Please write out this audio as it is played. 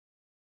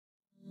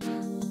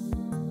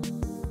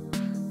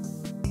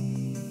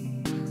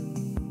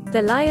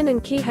The Lion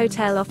 & Key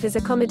Hotel offers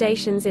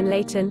accommodations in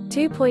Leyton,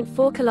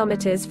 2.4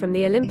 kilometers from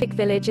the Olympic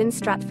Village in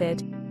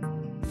Stratford.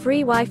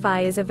 Free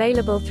Wi-Fi is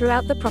available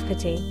throughout the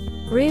property.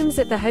 Rooms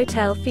at the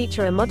hotel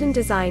feature a modern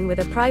design with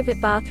a private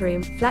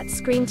bathroom,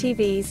 flat-screen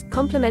TVs,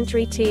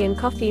 complimentary tea and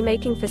coffee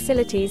making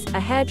facilities,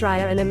 a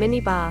hairdryer and a mini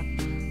bar.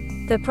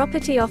 The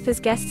property offers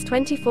guests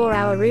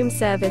 24-hour room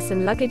service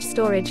and luggage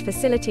storage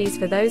facilities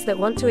for those that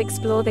want to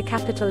explore the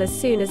capital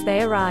as soon as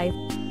they arrive.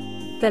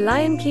 The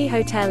Lion Key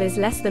Hotel is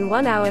less than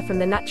 1 hour from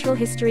the Natural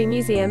History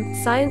Museum,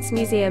 Science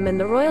Museum and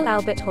the Royal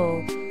Albert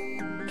Hall.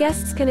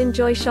 Guests can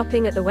enjoy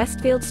shopping at the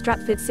Westfield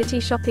Stratford City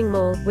shopping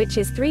mall, which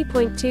is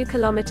 3.2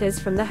 kilometers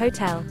from the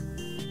hotel.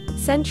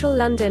 Central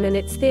London and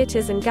its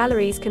theatres and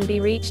galleries can be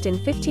reached in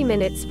 50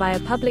 minutes via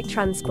public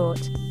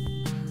transport.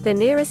 The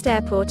nearest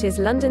airport is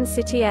London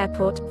City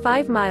Airport,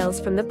 5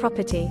 miles from the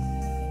property.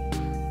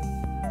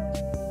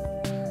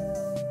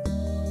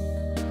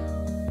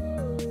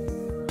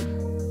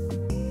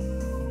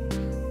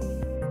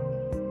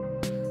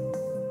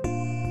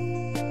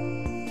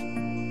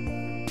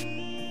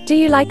 Do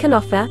you like an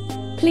offer?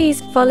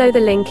 Please follow the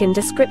link in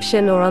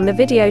description or on the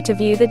video to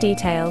view the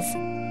details.